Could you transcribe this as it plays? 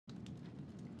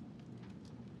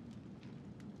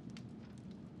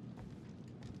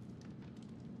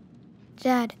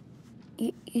Dad,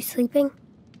 you sleeping?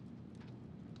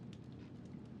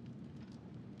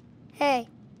 Hey,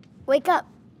 wake up.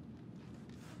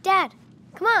 Dad,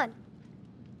 come on.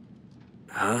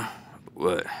 Huh?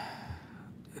 What?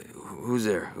 Who's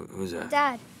there? Who's that?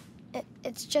 Dad,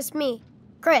 it's just me,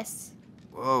 Chris.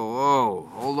 Whoa,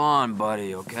 hold on,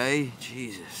 buddy, okay?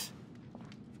 Jesus.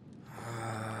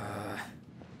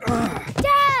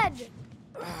 Dad!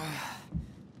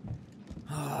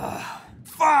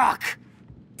 Fuck!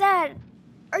 Dad,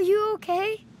 are you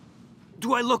okay?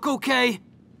 Do I look okay?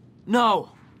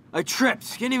 No. I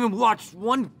tripped. Can't even watch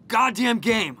one goddamn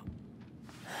game.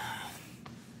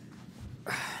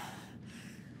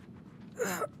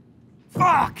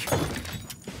 Fuck!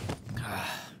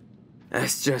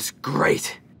 That's just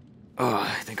great. Oh,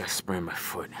 I think I sprained my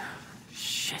foot.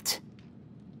 Shit.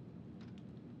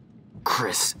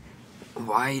 Chris,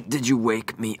 why did you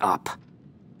wake me up?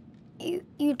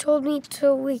 You told me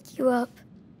to wake you up.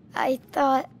 I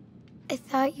thought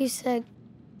you said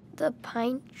the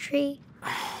pine tree.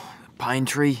 Pine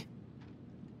tree?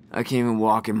 I can't even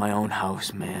walk in my own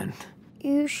house, man.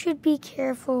 You should be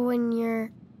careful when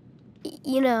you're,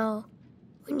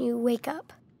 when you wake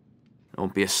up.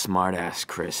 Don't be a smartass,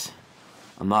 Chris.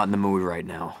 I'm not in the mood right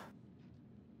now.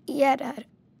 Yeah, Dad.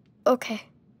 Okay.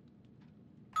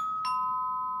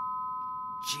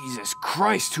 Jesus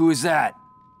Christ, who is that?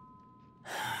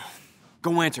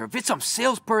 Go answer. If it's some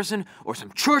salesperson or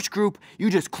some church group,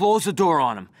 you just close the door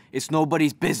on them. It's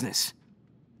nobody's business.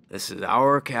 This is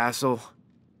our castle,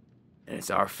 and it's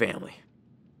our family.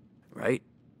 Right?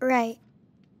 Right.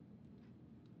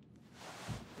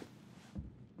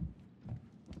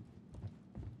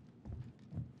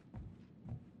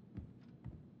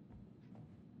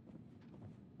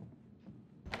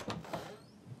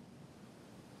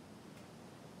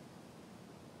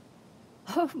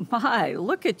 Oh my,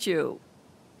 look at you.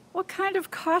 What kind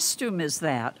of costume is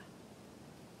that?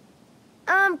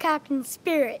 I'm Captain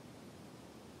Spirit.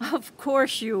 Of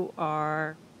course you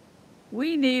are.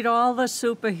 We need all the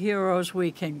superheroes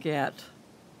we can get.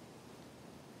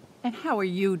 And how are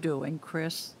you doing,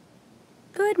 Chris?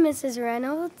 Good, Mrs.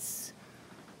 Reynolds.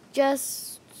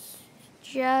 Just,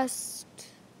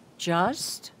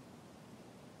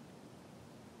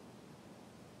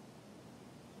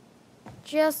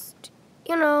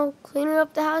 cleaning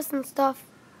up the house and stuff.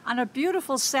 On a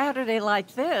beautiful Saturday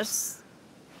like this,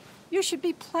 you should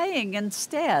be playing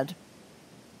instead.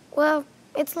 Well,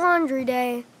 it's laundry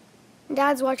day.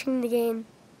 Dad's watching the game,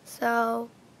 so...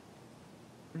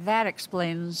 That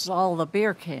explains all the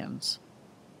beer cans.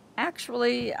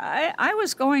 Actually, I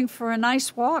was going for a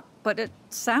nice walk, but it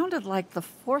sounded like the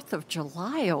 4th of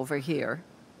July over here.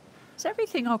 Is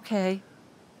everything okay?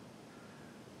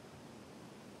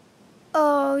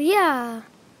 Oh, yeah.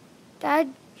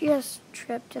 Dad just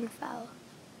tripped and fell.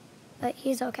 But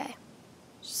he's okay.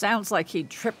 Sounds like he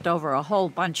tripped over a whole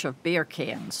bunch of beer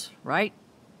cans, right?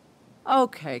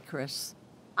 Okay, Chris.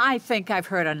 I think I've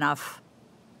heard enough.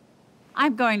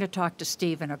 I'm going to talk to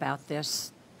Stephen about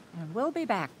this, and we'll be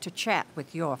back to chat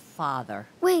with your father.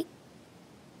 Wait.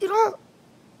 You don't...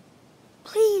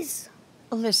 Please.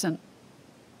 Listen,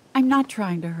 I'm not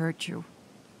trying to hurt you,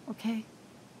 okay?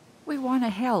 We want to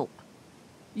help.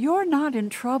 You're not in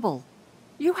trouble.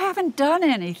 You haven't done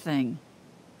anything.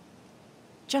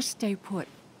 Just stay put,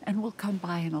 and we'll come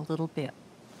by in a little bit.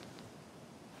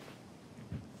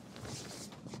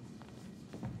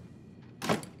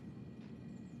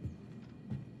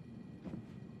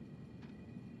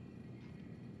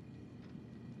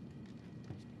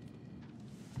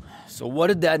 So what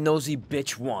did that nosy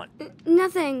bitch want?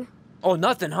 Nothing. Oh,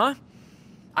 nothing, huh?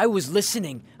 I was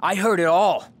listening. I heard it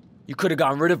all. You could have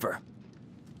gotten rid of her.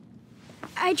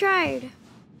 I tried.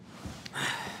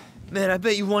 Man, I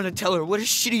bet you want to tell her what a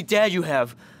shitty dad you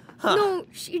have. Huh? No,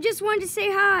 she just wanted to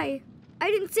say hi. I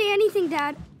didn't say anything,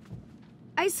 Dad.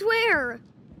 I swear.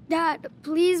 Dad,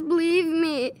 please believe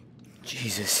me.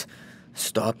 Jesus,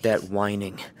 stop that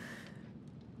whining.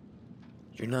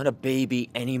 You're not a baby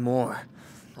anymore.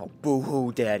 Oh,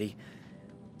 boo-hoo, Daddy.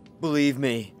 Believe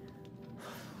me.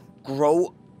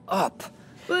 Grow up.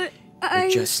 But You're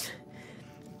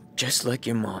just like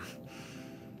your mom.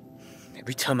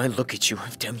 Every time I look at you,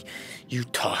 every time you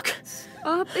talk.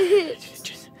 Stop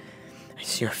it. I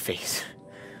see your face.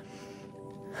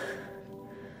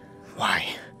 Why?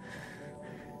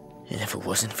 And if it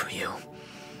wasn't for you,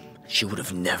 she would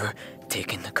have never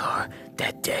taken the car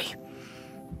that day.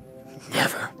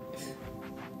 Never.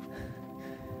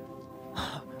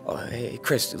 Oh, hey,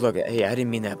 Chris, look, hey, I didn't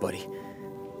mean that, buddy.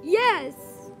 Yes.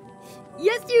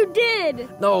 Yes, you did.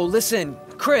 No, listen,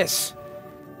 Chris.